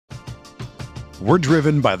We're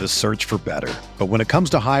driven by the search for better. But when it comes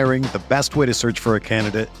to hiring, the best way to search for a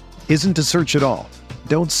candidate isn't to search at all.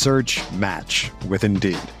 Don't search, match with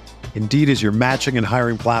Indeed. Indeed is your matching and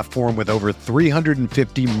hiring platform with over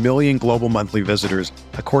 350 million global monthly visitors,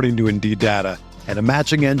 according to Indeed data, and a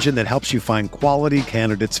matching engine that helps you find quality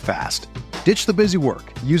candidates fast. Ditch the busy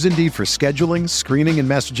work. Use Indeed for scheduling, screening, and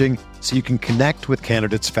messaging so you can connect with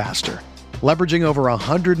candidates faster. Leveraging over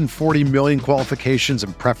 140 million qualifications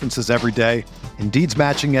and preferences every day, Indeed's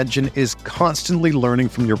matching engine is constantly learning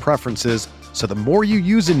from your preferences, so the more you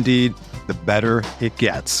use Indeed, the better it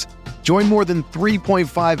gets. Join more than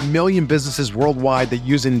 3.5 million businesses worldwide that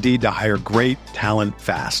use Indeed to hire great talent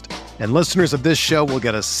fast. And listeners of this show will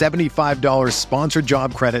get a $75 sponsored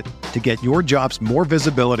job credit to get your jobs more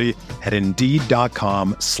visibility at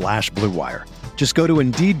Indeed.com/Blue Wire. Just go to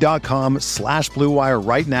Indeed.com/Blue Wire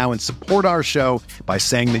right now and support our show by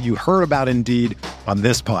saying that you heard about Indeed on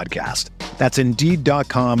this podcast. That's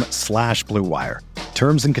Indeed.com/Blue Wire.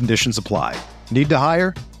 Terms and conditions apply. Need to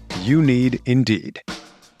hire? You need Indeed.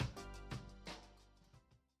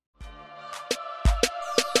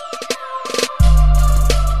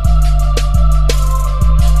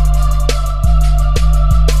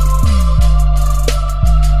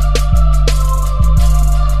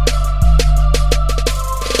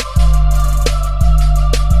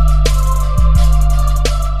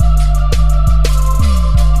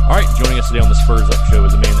 Today on the Spurs Up Show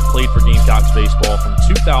is a man that played for Gamecocks baseball from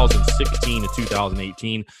 2016 to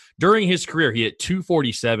 2018. During his career, he hit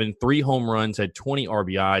 .247, 3 home runs, had 20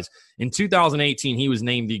 RBIs. In 2018, he was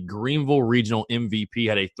named the Greenville Regional MVP,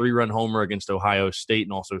 had a 3-run homer against Ohio State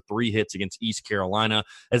and also 3 hits against East Carolina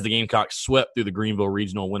as the Gamecocks swept through the Greenville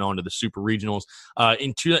Regional, went on to the Super Regionals.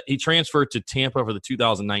 He transferred to Tampa for the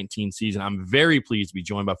 2019 season. I'm very pleased to be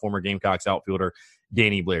joined by former Gamecocks outfielder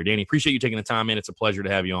Danny Blair. Danny, appreciate you taking the time, man. It's a pleasure to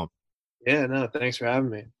have you on. Yeah, no, thanks for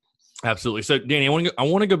having me. Absolutely. So, Danny, I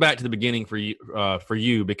want to go back to the beginning for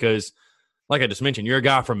you because, like I just mentioned, you're a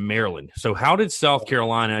guy from Maryland. So, how did South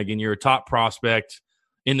Carolina? Again, you're a top prospect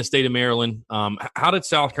in the state of Maryland. How did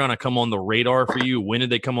South Carolina come on the radar for you? When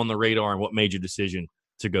did they come on the radar, and what made your decision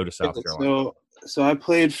to go to South Carolina? So I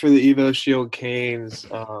played for the Evo Shield Canes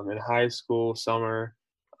in high school summer,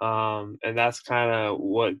 and that's kind of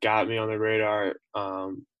what got me on the radar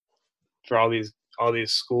for all these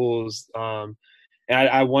schools. And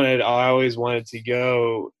I always wanted to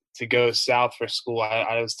go south for school.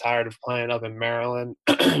 I was tired of playing up in Maryland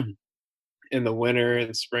in the winter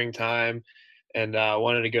and springtime, and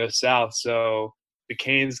wanted to go south. So the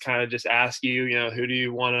Canes kind of just ask you, who do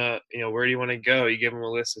you want to, where do you want to go? You give them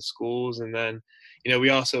a list of schools, and then, we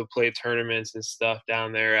also play tournaments and stuff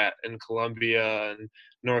down there in Columbia and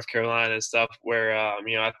North Carolina and stuff where, at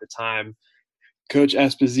the time, Coach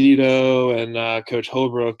Esposito and Coach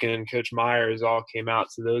Holbrook and Coach Myers all came out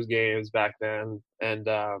to those games back then. And,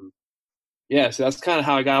 so that's kind of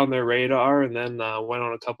how I got on their radar, and then went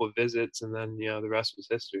on a couple of visits, and then, the rest was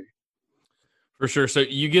history. For sure. So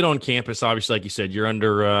you get on campus, obviously, like you said, you're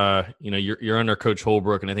under, you're under Coach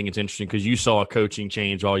Holbrook, and I think it's interesting because you saw a coaching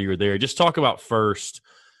change while you were there. Just talk about first,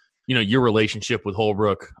 your relationship with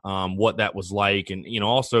Holbrook, what that was like, and,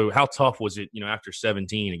 also how tough was it, after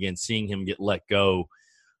 17, again, seeing him get let go,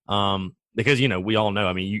 because, we all know,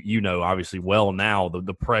 I mean, you know, obviously well now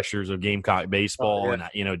the pressures of Gamecock baseball. Oh, yeah.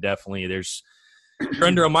 And, definitely you're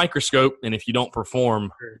under a microscope, and if you don't perform,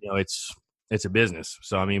 it's a business.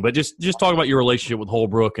 So, I mean, but just talk about your relationship with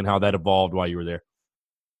Holbrook and how that evolved while you were there.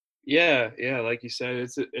 Yeah. Like you said,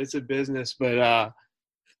 it's a business, but,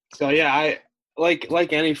 so yeah, I,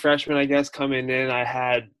 like any freshman, I guess, coming in, I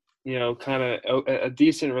had, kind of a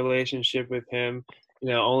decent relationship with him,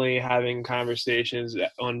 only having conversations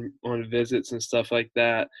on visits and stuff like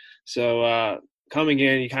that. So coming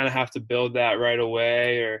in, you kind of have to build that right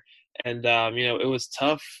away. And it was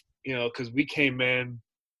tough, because we came in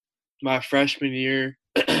my freshman year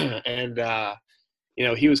and,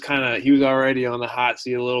 he was already on the hot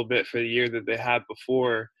seat a little bit for the year that they had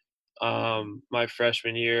before. My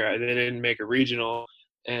freshman year, they didn't make a regional,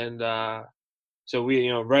 and so we,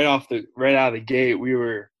 right out of the gate, we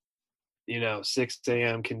were, 6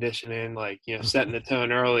 a.m. conditioning, setting the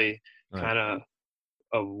tone early, right. Kind of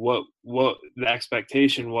what the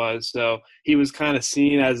expectation was. So he was kind of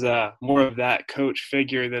seen as more of that coach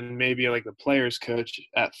figure than maybe like the players coach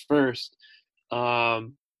at first.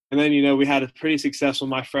 And then, we had a pretty successful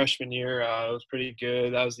my freshman year. It was pretty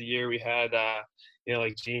good. That was the year we had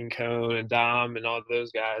like Gene Cone and Dom and all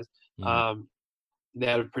those guys. Mm-hmm. They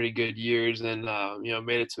had pretty good years and,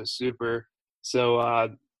 made it to a super. So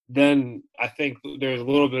then I think there was a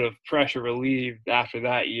little bit of pressure relieved after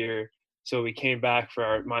that year. So we came back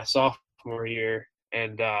for my sophomore sophomore year,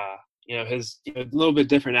 and his a little bit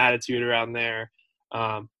different attitude around there.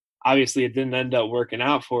 Obviously, it didn't end up working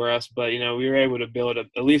out for us, but we were able to build at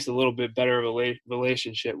least a little bit better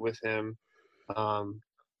relationship with him.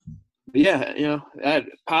 But yeah, that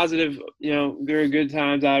positive. There were good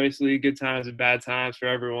times, obviously, good times and bad times for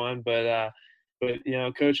everyone. But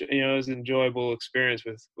Coach, it was an enjoyable experience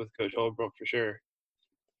with Coach Holbrook for sure.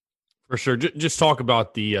 For sure. Just talk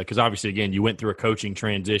about the because obviously, again, you went through a coaching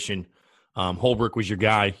transition. Holbrook was your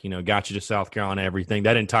guy. Got you to South Carolina. Everything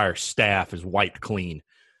that entire staff is wiped clean.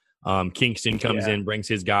 Kingston comes in, brings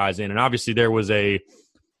his guys in, and obviously there was I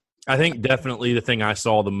think definitely the thing I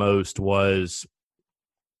saw the most was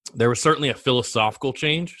there was certainly a philosophical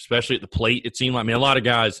change, especially at the plate. It seemed like, a lot of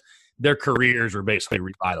guys, their careers were basically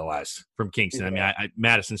revitalized from Kingston. Yeah.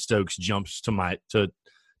 Madison Stokes jumps to my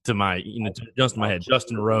just in my head.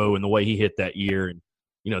 Justin Rowe and the way he hit that year, and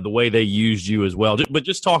the way they used you as well. But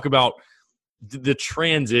just talk about the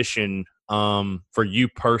transition for you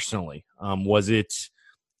personally. Was it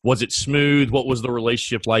smooth? What was the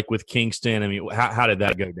relationship like with Kingston? How did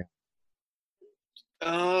that go down?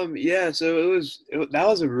 Yeah, so that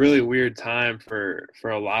was a really weird time for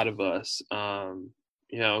a lot of us.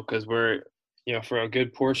 Because we're, for a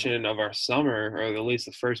good portion of our summer, or at least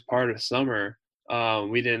the first part of summer,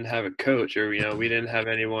 we didn't have a coach, or we didn't have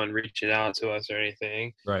anyone reaching out to us or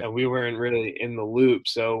anything, right. And we weren't really in the loop.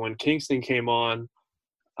 So when Kingston came on,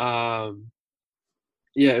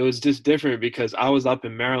 yeah, it was just different because I was up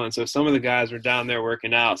in Maryland, so some of the guys were down there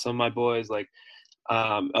working out. Some of my boys like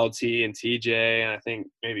LT and TJ, and I think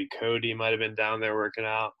maybe Cody might have been down there working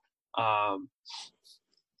out.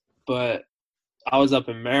 But I was up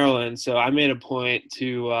in Maryland, so I made a point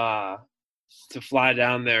to fly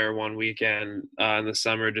down there one weekend in the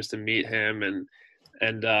summer just to meet him and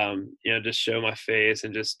just show my face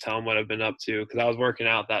and just tell him what I've been up to, because I was working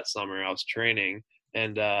out that summer. I was training,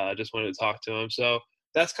 and I just wanted to talk to him. So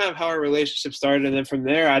that's kind of how our relationship started. And then from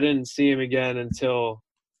there, I didn't see him again until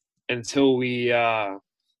we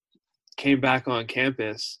came back on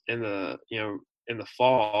campus in the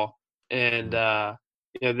fall. And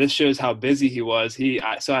this shows how busy he was.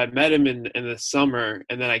 So I met him in the summer,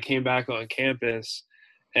 and then I came back on campus,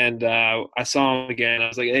 and I saw him again. I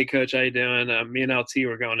was like, "Hey, coach, how you doing?" Me and LT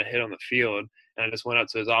were going to hit on the field, and I just went up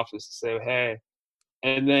to his office to say, "Hey."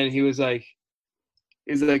 And then he's like,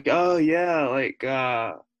 "Oh yeah, like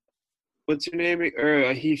what's your name?"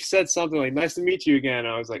 Or he said something like, "Nice to meet you again."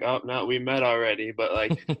 I was like, "Oh no, we met already." But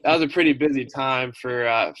like that was a pretty busy time for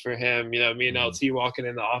him. Me and LT walking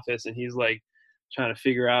in the office, and he's like trying to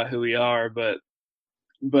figure out who we are. But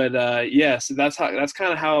yeah, so that's kind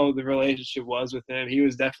of how the relationship was with him. He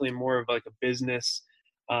was definitely more of like a business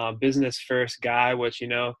first guy, which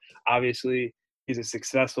obviously he's a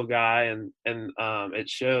successful guy, and it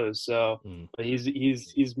shows. So, but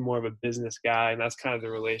he's more of a business guy, and that's kind of the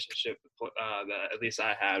relationship that at least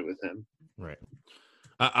I had with him. Right.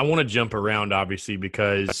 I want to jump around, obviously,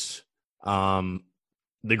 because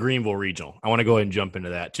the Greenville Regional. I want to go ahead and jump into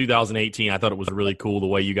that. 2018, I thought it was really cool the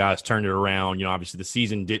way you guys turned it around. Obviously the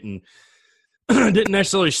season didn't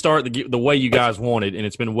necessarily start the way you guys wanted, and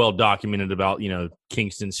it's been well documented about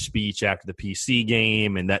Kingston's speech after the PC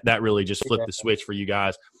game, and that really just flipped the switch for you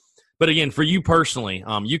guys. But again, for you personally,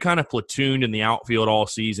 you kind of platooned in the outfield all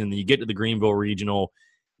season. Then you get to the Greenville Regional,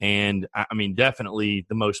 and definitely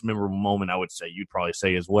the most memorable moment, I would say, you'd probably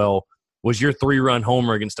say as well, was your 3-run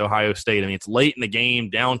homer against Ohio State. It's late in the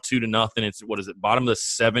game, down 2-0. It's bottom of the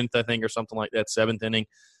 7th, I think, or something like that, 7th inning.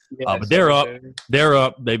 Yeah, but they're up. They're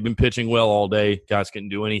up. They've been pitching well all day. Guys couldn't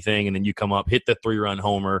do anything, and then you come up, hit the 3-run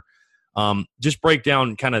homer. Just break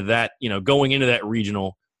down kind of that, going into that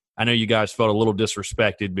regional. I know you guys felt a little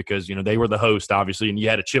disrespected because, they were the host, obviously, and you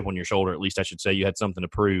had a chip on your shoulder, at least I should say. You had something to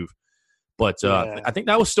prove. But I think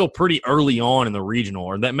that was still pretty early on in the regional,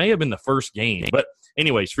 or that may have been the first game. But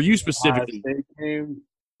anyways, for you specifically,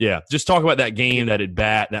 yeah, just talk about that game, that at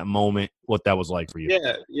bat, that moment, what that was like for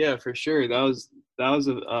you. Yeah, for sure. That was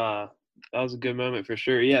a good moment for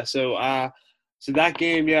sure. Yeah, so that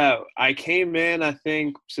game, yeah, I came in, I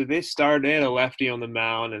think, so they started a lefty on the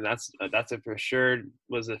mound, and that's a for sure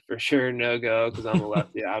no-go because I'm a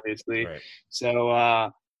lefty, obviously. Right.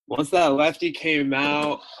 So once that lefty came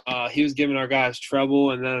out, he was giving our guys trouble,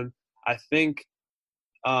 and then I think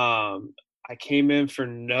I came in for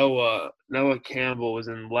Noah. Noah Campbell was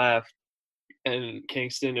in left, and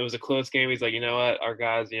Kingston, it was a close game. He's like, you know what, our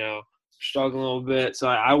guys, struggling a little bit. So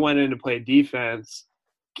I went in to play defense,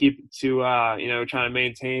 trying to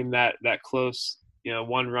maintain that close,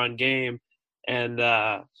 1-run game. And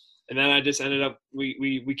then I just ended up,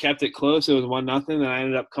 we kept it close. It was 1-0. Then I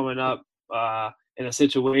ended up coming up in a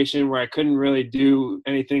situation where I couldn't really do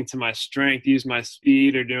anything to my strength, use my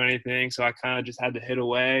speed or do anything. So I kind of just had to hit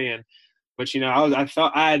away. But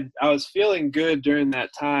I was feeling good during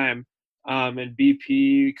that time. And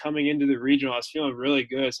BP coming into the regional, I was feeling really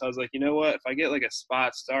good. So I was like, you know what, if I get like a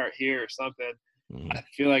spot start here or something, I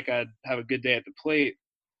feel like I'd have a good day at the plate.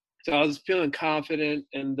 So I was feeling confident,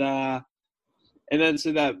 and then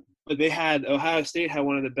but Ohio State had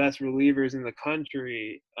one of the best relievers in the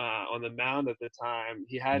country on the mound at the time.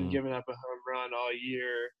 He hadn't given up a home run all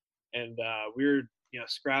year, and we were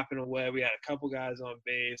scrapping away. We had a couple guys on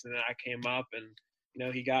base, and then I came up,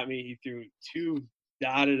 and he got me. He threw 2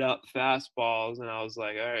 dotted up fastballs, and I was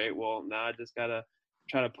like, all right, well, now I just gotta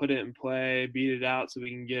try to put it in play, beat it out, so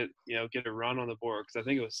we can get a run on the board, because I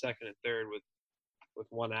think it was second and third with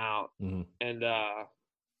 1 out. And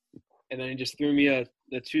then he just threw me a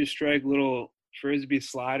 2-strike little frisbee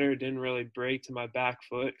slider. It didn't really break to my back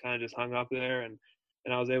foot, kind of just hung up there, and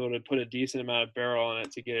I was able to put a decent amount of barrel on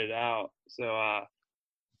it to get it out. So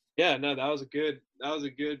yeah, no, that was it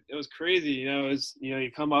was crazy. It was,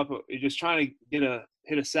 you come up, you're just trying to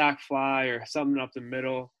hit a sac fly or something up the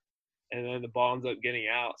middle, and then the ball ends up getting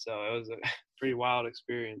out. So it was a pretty wild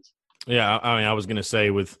experience. Yeah, I mean, I was going to say,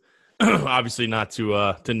 with obviously not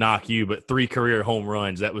to knock you, but 3 career home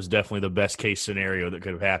runs, that was definitely the best case scenario that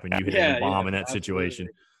could have happened. You hitting the bomb in that situation.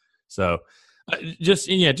 So just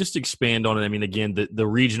expand on it. I mean, again, the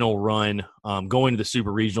regional run, going to the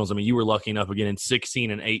super regionals. I mean, you were lucky enough, again, in 16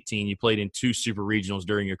 and 18, you played in 2 super regionals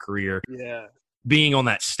during your career. Yeah. Being on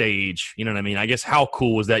that stage, you know what I mean? I guess how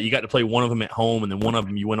cool was that? You got to play one of them at home, and then one of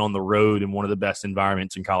them you went on the road in one of the best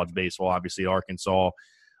environments in college baseball, obviously Arkansas.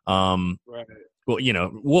 Right. Well,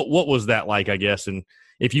 what was that like, I guess, and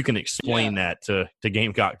if you can explain that to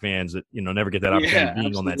Gamecock fans that never get that opportunity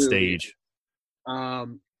being on that stage.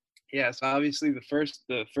 So obviously the first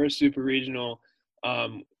super regional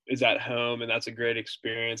is at home, and that's a great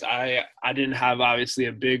experience. I didn't have obviously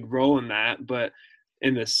a big role in that, but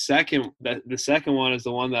in the second one is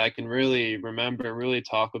the one that I can really remember and really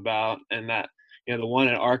talk about, and that the one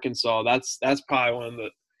in Arkansas, that's probably one of the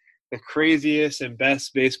craziest and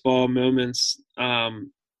best baseball moments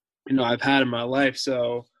I've had in my life.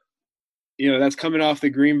 So that's coming off the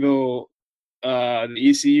Greenville the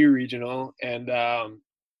ECU regional, and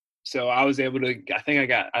so I was able to,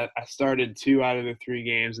 I started 2 out of the 3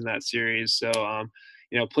 games in that series. So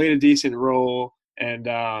played a decent role, and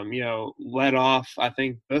led off. I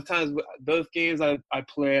think both games I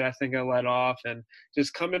played, I think I led off, and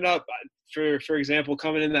just coming up, for example,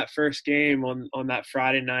 coming in that first game on that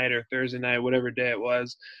Friday night or Thursday night, whatever day it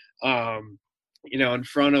was, in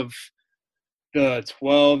front of the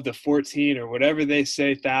 12 to 14 or whatever they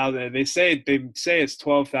say thousand. They say it's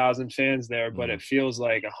 12,000 fans there, but it feels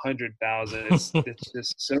like 100,000. It's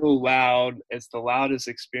just so loud. It's the loudest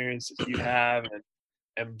experience that you have,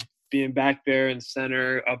 and being back there in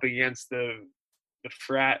center up against the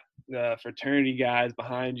fraternity guys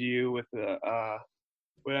behind you with the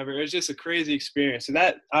whatever. It was just a crazy experience. So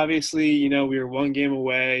that, obviously, we were 1 game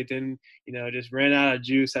away, didn't, just ran out of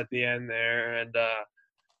juice at the end there. And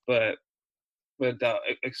but the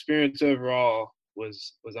experience overall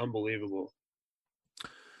was unbelievable.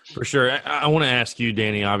 For sure. I want to ask you,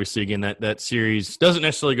 Danny, obviously, again, that series doesn't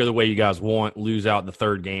necessarily go the way you guys want, lose out in the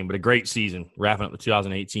 3rd game, but a great season, wrapping up the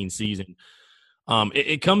 2018 season.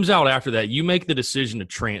 It comes out after that. You make the decision to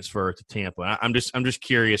transfer to Tampa. I'm just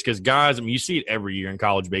curious, because guys, I mean, you see it every year in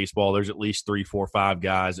college baseball. There's at least 3, 4, 5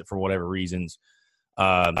 guys that, for whatever reasons,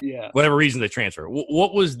 whatever reason they transfer.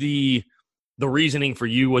 What was the reasoning for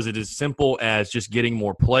you? Was it as simple as just getting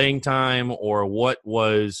more playing time, or what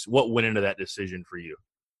went into that decision for you?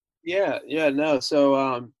 No. So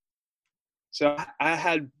I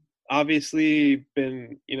had obviously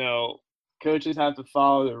been, coaches have to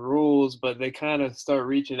follow the rules, but they kind of start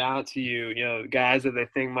reaching out to you, guys that they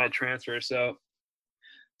think might transfer. So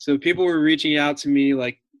people were reaching out to me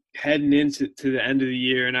like heading into the end of the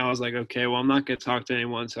year, and I was like, okay, well, I'm not going to talk to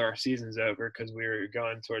anyone until our season's over, because we were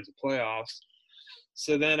going towards the playoffs.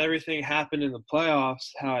 So then everything happened in the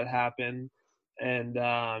playoffs, how it happened. And,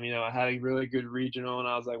 I had a really good regional, and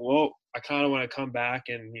I was like, well, I kind of want to come back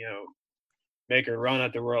and, make a run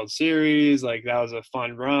at the World Series. Like, that was a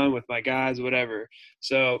fun run with my guys, whatever.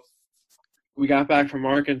 So we got back from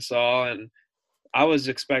Arkansas, and I was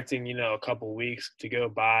expecting, a couple weeks to go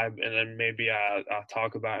by, and then maybe I'll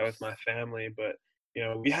talk about it with my family. But,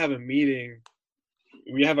 we have a meeting.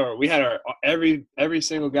 We had our every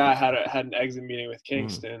single guy had an exit meeting with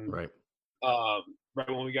Kingston. Right. Right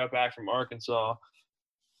when we got back from Arkansas.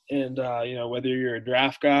 And, whether you're a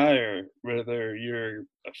draft guy or whether you're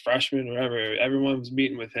a freshman or whatever, everyone was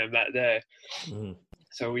meeting with him that day. Mm-hmm.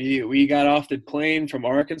 So we got off the plane from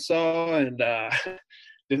Arkansas, and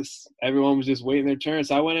everyone was just waiting their turn.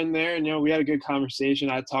 So I went in there, and we had a good conversation.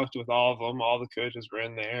 I talked with all of them. All the coaches were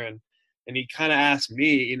in there, and he kind of asked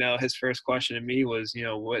me. His first question to me was,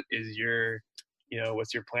 what is your,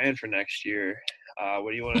 what's your plan for next year?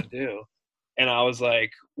 What do you want to do? And I was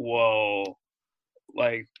like, well,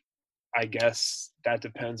 like, I guess that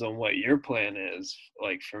depends on what your plan is.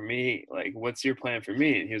 Like for me, like what's your plan for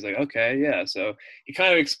me? And he was like, okay, yeah. So he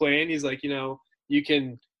kind of explained, he's like, you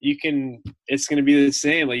can, it's going to be the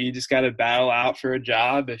same. Like you just got to battle out for a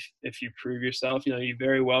job. If you prove yourself, you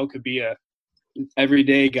very well could be a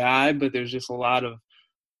everyday guy, but there's just a lot of,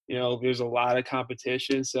 there's a lot of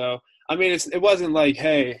competition. So, I mean, it wasn't like,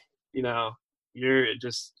 hey, you're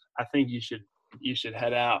just, I think you should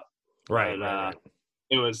head out. Right, But, right.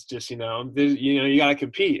 it was just, you got to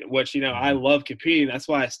compete, which, I love competing. That's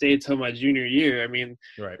why I stayed till my junior year. I mean,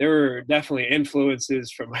 Right. there were definitely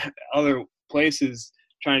influences from other places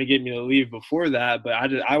trying to get me to leave before that, but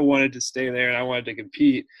I wanted to stay there and I wanted to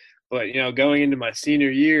compete. But, going into my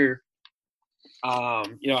senior year, I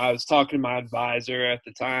was talking to my advisor at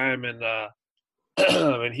the time, and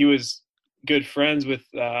and he was good friends with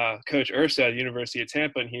Coach Ursa at the University of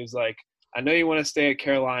Tampa, and he was like, I know you want to stay at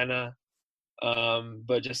Carolina,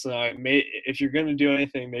 but just if you're going to do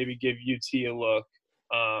anything, maybe give UT a look.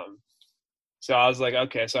 So I was like,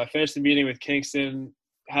 okay. So I finished the meeting with Kingston,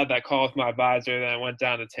 had that call with my advisor, then I went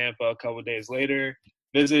down to Tampa a couple of days later,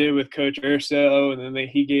 visited with Coach Urso, and then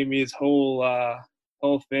he gave me his whole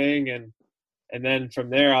thing, and then from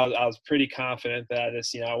there I was pretty confident that I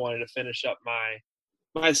just I wanted to finish up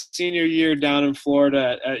my senior year down in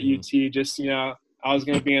Florida at UT. Just I was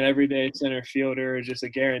going to be an everyday center fielder, just a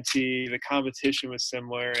guarantee. The competition was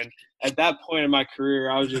similar. And at that point in my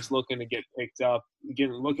career, I was just looking to get picked up,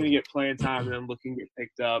 looking to get playing time, and then looking to get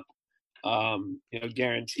picked up,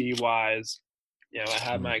 guarantee-wise. I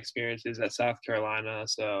had my experiences at South Carolina.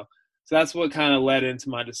 So that's what kind of led into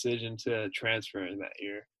my decision to transfer in that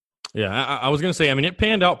year. Yeah, I was going to say, I mean, it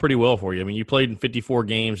panned out pretty well for you. I mean, you played in 54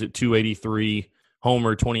 games at 283,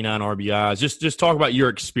 homer, 29 RBIs. Just talk about your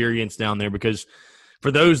experience down there, because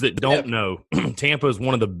for those that don't know, Tampa is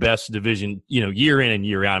one of the best division, year in and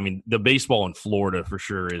year out. I mean, the baseball in Florida for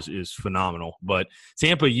sure is phenomenal, but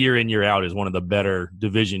Tampa year in, year out is one of the better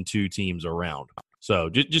Division II teams around. So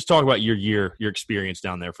just talk about your experience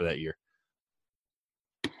down there for that year.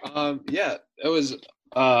 Yeah, it was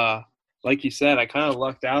like you said, I kind of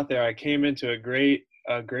lucked out there. I came into a great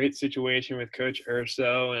situation with Coach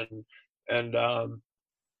Urso, and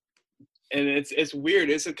it's weird.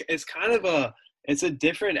 It's kind of it's a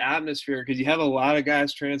different atmosphere because you have a lot of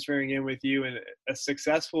guys transferring in with you, and a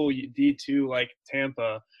successful D2 like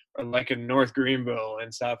Tampa or like a North Greenville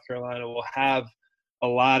in South Carolina will have a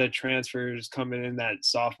lot of transfers coming in that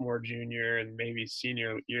sophomore, junior, and maybe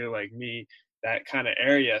senior year like me, that kind of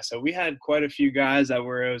area. So we had quite a few guys that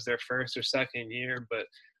it was their first or second year, but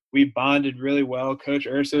we bonded really well. Coach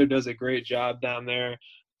Urso does a great job down there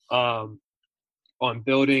on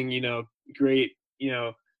building, great,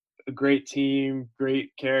 a great team,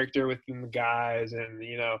 great character within the guys. And,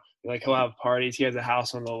 like he'll have parties. He has a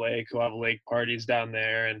house on the lake. He'll have lake parties down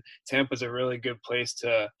there. And Tampa's a really good place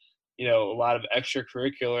to, a lot of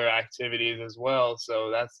extracurricular activities as well.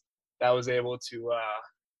 So that was able to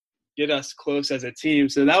get us close as a team.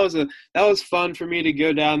 So that was fun for me to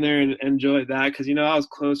go down there and enjoy that, because I was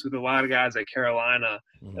close with a lot of guys at Carolina.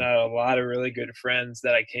 And I had a lot of really good friends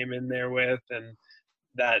that I came in there with, and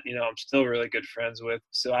that I'm still really good friends with.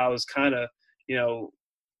 So I was kind of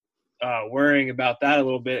worrying about that a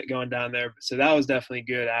little bit going down there. So that was definitely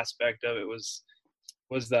a good aspect of it was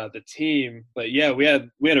the team. But yeah, we had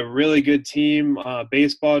a really good team,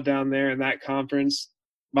 baseball down there in that conference.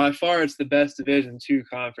 By far, it's the best Division II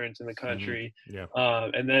conference in the country. Yeah.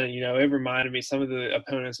 And then, it reminded me, some of the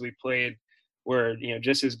opponents we played were,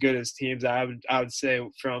 just as good as teams I would say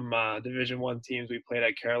from Division I teams we played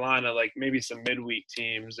at Carolina, like maybe some midweek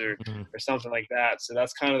teams or something like that. So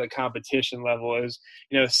that's kind of the competition level is,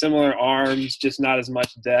 similar arms, just not as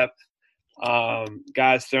much depth.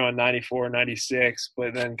 Guys throwing 94, 96,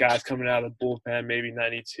 but then guys coming out of the bullpen, maybe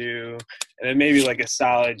 92, and then maybe like a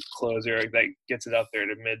solid closer that gets it up there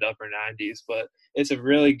to mid upper 90s. But it's a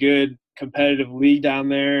really good competitive league down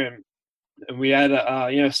there, and we had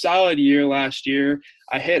a solid year last year.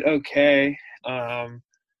 I hit okay. I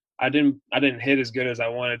didn't hit as good as I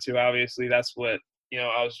wanted to. Obviously, that's what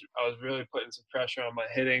I was really putting some pressure on my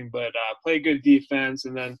hitting, but played good defense,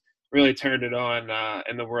 and then really turned it on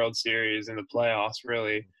in the World Series and the playoffs.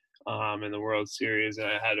 Really in the World Series, and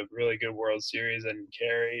I had a really good World Series and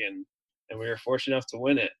carry, and we were fortunate enough to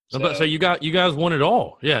win it. So you guys won it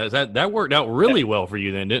all. Yeah, that worked out really well for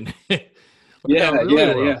you then, didn't it? Worked out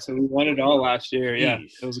really well. So we won it all last year. Yeah,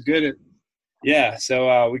 Jeez. it was good. Yeah,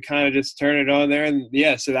 so we kind of just turned it on there, and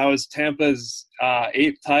so that was Tampa's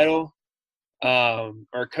 8th title,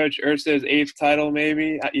 or Coach Ursta's 8th title,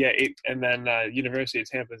 maybe. 8th, and then University of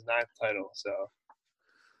Tampa's 9th title. So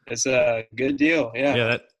it's a good deal. Yeah.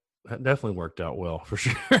 Yeah, that definitely worked out well for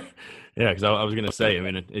sure. Yeah, because I was going to say, I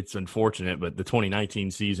mean, it's unfortunate, but the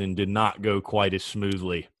 2019 season did not go quite as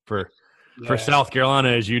smoothly for South Carolina,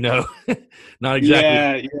 as you know. Not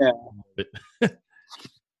exactly. Yeah. But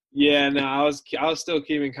Yeah, no, I was still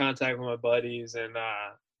keeping contact with my buddies and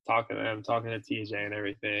talking to them, talking to TJ and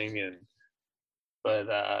everything, but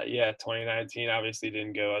 2019 obviously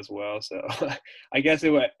didn't go as well. So I guess it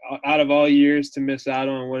went, out of all years to miss out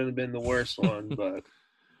on, would have been the worst one. But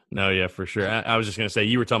no, yeah, for sure. I was just going to say,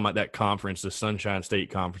 you were talking about that conference, the Sunshine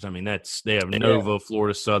State Conference. I mean, they have Nova,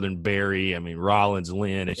 Florida Southern, Berry. I mean, Rollins,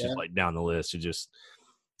 Lynn. It's just like down the list. It's just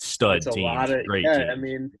stud teams, great teams. I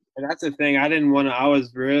mean, and that's the thing. I didn't want to. I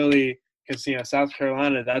was really, because South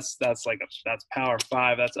Carolina, that's Power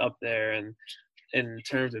 5. That's up there, and in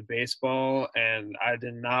terms of baseball, and I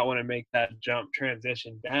did not want to make that jump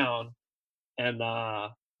transition down. And I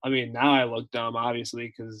mean, now I look dumb, obviously,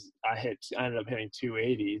 because I ended up hitting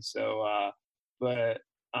 280. So,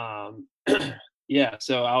 yeah.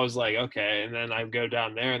 So I was like, okay. And then I go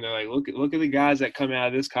down there, and they're like, look at the guys that come out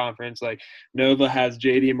of this conference. Like Nova has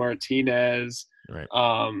JD Martinez. Right.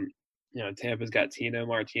 Tampa's got Tino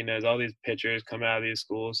Martinez. All these pitchers come out of these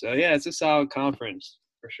schools. So yeah, it's a solid conference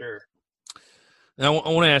for sure. Now, I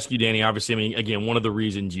want to ask you, Danny, obviously, I mean, again, one of the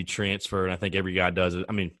reasons you transfer, and I think every guy does it,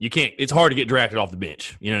 I mean, it's hard to get drafted off the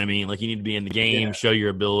bench. You know what I mean? Like, you need to be in the game, show your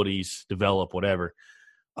abilities, develop, whatever.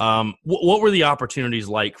 What were the opportunities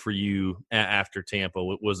like for you after Tampa?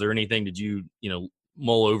 Was there anything, did you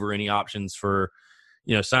mull over any options for,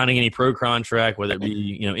 signing any pro contract, whether it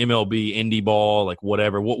be, MLB, indie ball, like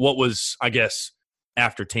whatever? What was, I guess,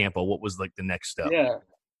 after Tampa, what was like the next step?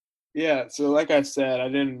 Yeah. So like I said,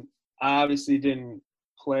 I obviously didn't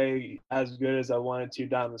play as good as I wanted to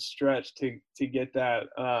down the stretch to get that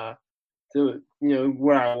to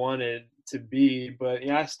where I wanted to be. But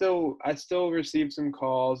I still received some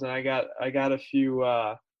calls, and I got a few.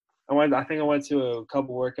 I went to a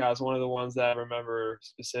couple workouts. One of the ones that I remember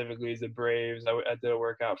specifically is the Braves. I did a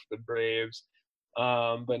workout for the Braves,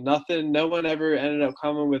 but no one ever ended up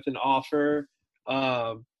coming with an offer.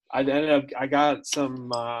 I got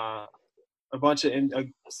some. A bunch of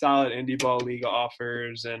solid indie ball league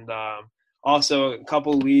offers, and also a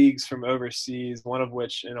couple leagues from overseas, one of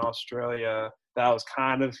which in Australia that I was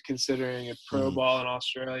kind of considering a pro ball in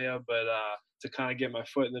Australia, but to kind of get my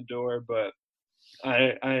foot in the door, but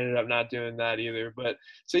I ended up not doing that either. But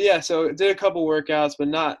so did a couple workouts, but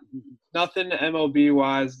nothing MLB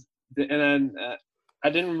wise. And then I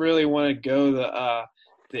didn't really want to go the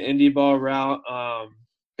indie ball route.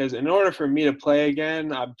 Because in order for me to play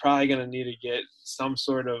again, I'm probably going to need to get some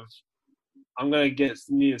sort of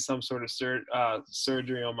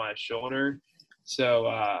surgery on my shoulder. So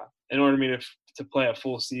in order for me to play a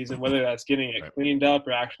full season, whether that's getting it cleaned up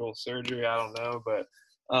or actual surgery, I don't know. But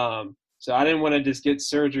so I didn't want to just get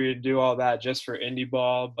surgery to do all that just for indie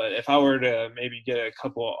ball. But if I were to maybe get a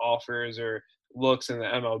couple of offers or looks in the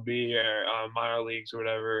MLB or minor leagues or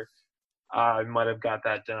whatever, I might have got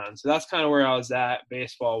that done. So that's kind of where I was at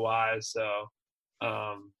baseball-wise. So,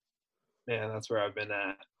 that's where I've been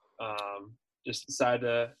at. Just decided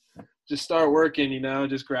to just start working,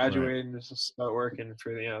 just graduate and just start working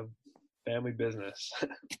for the family business.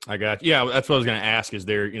 I got you. Yeah, that's what I was going to ask. Is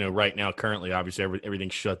there, right now, currently, obviously,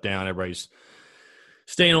 everything's shut down. Everybody's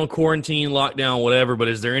staying on quarantine, lockdown, whatever, but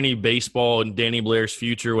is there any baseball in Danny Blair's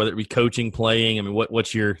future, whether it be coaching, playing? I mean,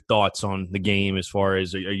 what's your thoughts on the game as far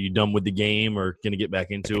as are you done with the game or going to get back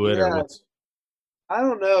into it? Or what's? I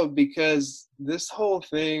don't know, because this whole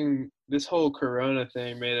Corona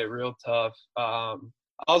thing made it real tough. I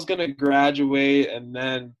was going to graduate and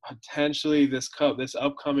then potentially this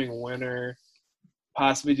upcoming winter,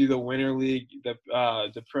 possibly do the winter league,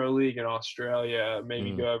 the pro league in Australia,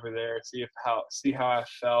 maybe go over there, see how I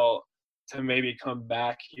felt, to maybe come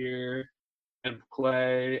back here and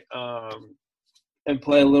play a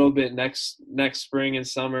little bit next spring and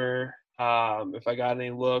summer, if I got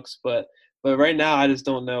any looks, but right now I just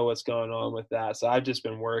don't know what's going on with that. So I've just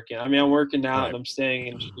been working. I mean, I'm working out and I'm staying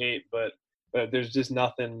in shape, but there's just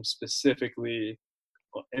nothing specifically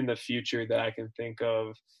in the future that I can think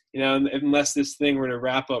of. Unless this thing were to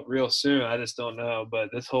wrap up real soon, I just don't know. But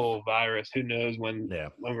this whole virus, who knows when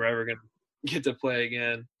we're ever going to get to play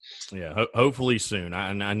again. Yeah, hopefully soon.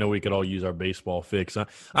 I know we could all use our baseball fix.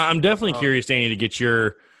 I'm definitely curious, Danny, to get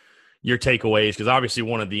your takeaways, because obviously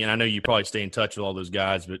and I know you probably stay in touch with all those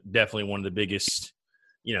guys, but definitely one of the biggest.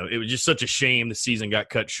 It was just such a shame the season got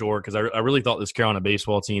cut short, because I really thought this Carolina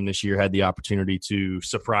baseball team this year had the opportunity to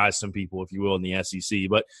surprise some people, if you will, in the SEC.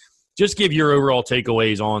 But just give your overall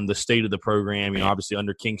takeaways on the state of the program. Obviously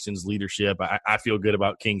under Kingston's leadership, I feel good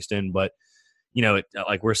about Kingston, but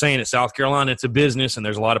like we're saying at South Carolina, it's a business and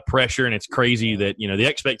there's a lot of pressure, and it's crazy that, the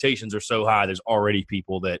expectations are so high. There's already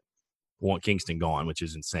people that want Kingston gone, which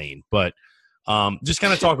is insane. But just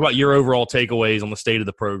kind of talk about your overall takeaways on the state of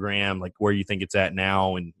the program, like where you think it's at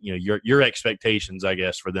now, and your expectations, I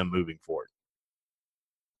guess, for them moving forward.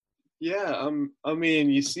 Yeah, I mean,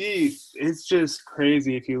 you see, it's just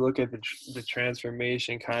crazy if you look at the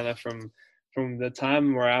transformation kind of from the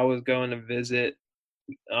time where I was going to visit,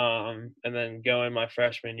 and then going my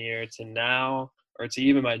freshman year to now, or to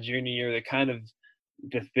even my junior year,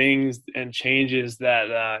 the things and changes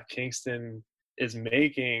that Kingston is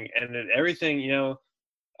making, and everything,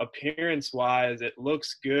 appearance wise, it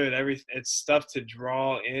looks good. It's stuff to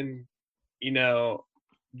draw in,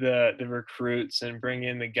 the recruits and bring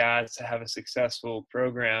in the guys to have a successful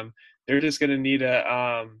program. They're just going to need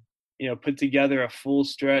to put together a full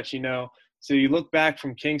stretch. So you look back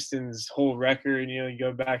from Kingston's whole record, you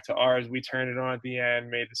go back to ours, we turned it on at the end,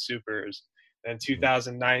 made the supers. Then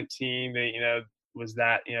 2019, they was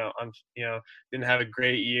that didn't have a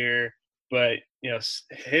great year, but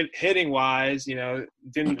hitting wise,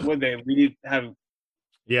 didn't would they lead have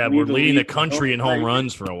we're leading the country in home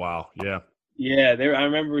runs for a while. Yeah, I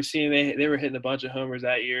remember seeing they were hitting a bunch of homers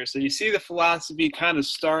that year. So you see the philosophy kind of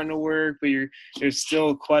starting to work, but there's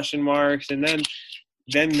still question marks. And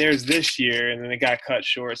then there's this year, and then it got cut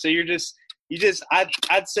short. So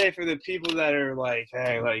I'd say for the people that are like,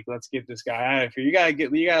 hey, like, let's get this guy out of here, you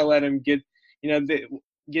gotta let him get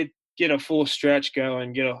get a full stretch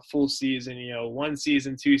going, get a full season. 1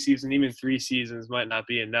 season, 2 seasons, even 3 seasons might not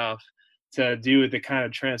be enough to do the kind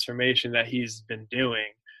of transformation that he's been doing.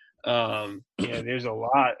 There's a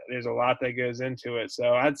lot that goes into it.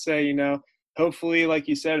 So I'd say, hopefully, like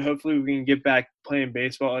you said, hopefully we can get back playing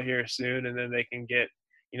baseball here soon, and then they can get,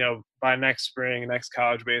 by next spring, next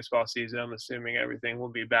college baseball season, I'm assuming everything will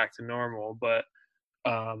be back to normal. But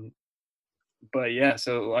yeah,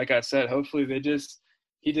 so like I said, hopefully they get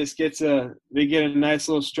a nice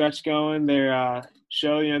little stretch going. Their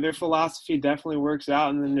their philosophy definitely works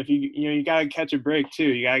out. And then if you got to catch a break too.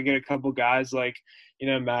 You got to get a couple guys like,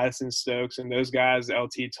 Madison Stokes and those guys,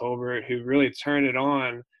 LT Tolbert, who really turn it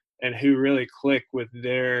on and who really click with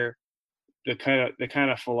the kind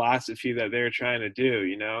of philosophy that they're trying to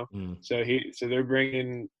do, So they're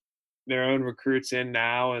bringing their own recruits in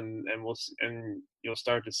now, and you'll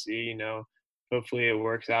start to see, hopefully it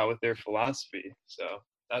works out with their philosophy. So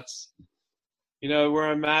that's, where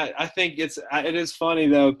I'm at. I think it is funny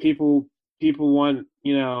though. People want,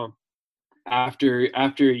 after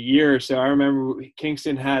a year or so, I remember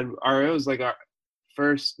Kingston it was like our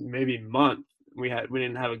first maybe month. We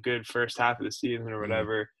didn't have a good first half of the season or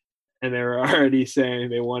whatever. And they were already saying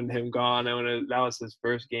they wanted him gone. And that was his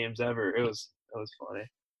first games ever. It was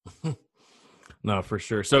funny. No, for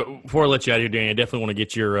sure. So before I let you out of here, Danny, I definitely want to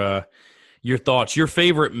get your thoughts, your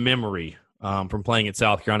favorite memory from playing at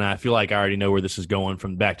South Carolina. I feel like I already know where this is going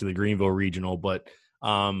from back to the Greenville Regional, but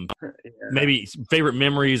maybe favorite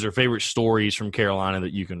memories or favorite stories from Carolina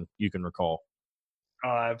that you can recall.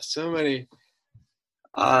 I have so many.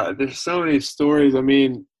 There's so many stories. I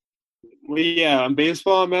mean,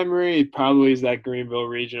 baseball memory probably is that Greenville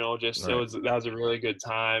Regional. Just right. That was a really good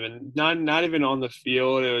time, and not even on the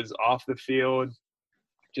field. It was off the field,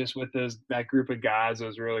 just with that group of guys. It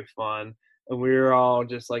was really fun, and we were all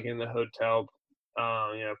just like in the hotel,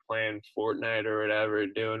 playing Fortnite or whatever,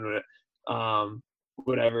 doing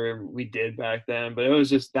whatever we did back then. But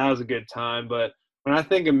that was a good time. But when I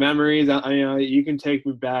think of memories, you can take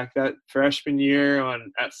me back that freshman year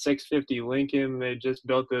at 650 Lincoln. They just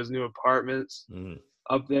built those new apartments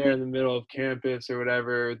up there in the middle of campus or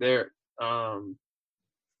whatever.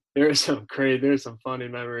 There's some funny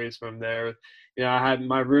memories from there. I had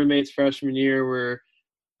my roommates freshman year were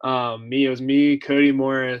it was me, Cody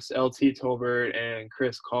Morris, LT Tolbert, and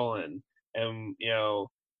Chris Cullen. And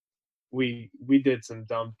we did some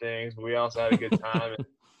dumb things, but we also had a good time.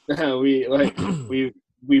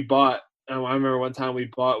 we bought. I remember one time we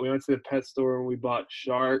went to the pet store and we bought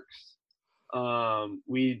sharks,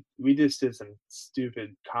 We just did some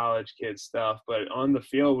stupid college kid stuff, but on the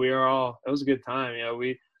field it was a good time.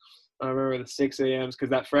 I remember the 6 a.m.s because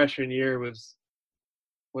that freshman year was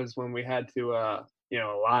when we had to a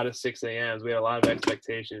lot of 6 a.m.s. We had a lot of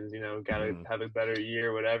expectations. Got to have a better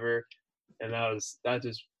year, whatever. And that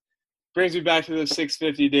just brings me back to those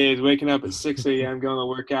 6:50 days, waking up at 6 a.m., going to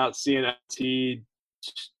work out, seeing LT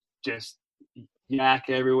just yak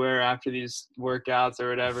everywhere after these workouts or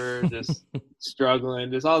whatever, just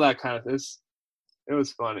struggling, just all that kind of this. It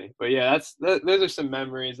was funny. But yeah, those are some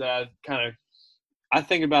memories that I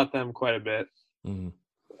think about them quite a bit. Mm-hmm.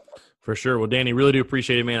 For sure. Well, Danny, really do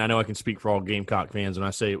appreciate it, man. I know I can speak for all Gamecock fans when I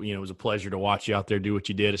say, it was a pleasure to watch you out there do what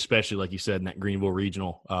you did, especially like you said in that Greenville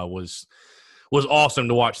Regional was awesome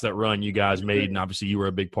to watch that run you guys made, and obviously you were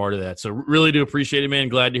a big part of that. So really do appreciate it, man.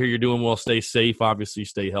 Glad to hear you're doing well. Stay safe, obviously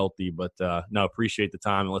stay healthy, but no, appreciate the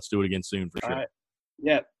time, and let's do it again soon for sure. All right.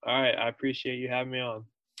 Yep. All right. I appreciate you having me on.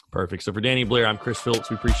 Perfect. So for Danny Blair, I'm Chris Phillips.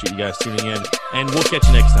 We appreciate you guys tuning in, and we'll catch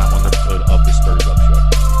you next time on an episode of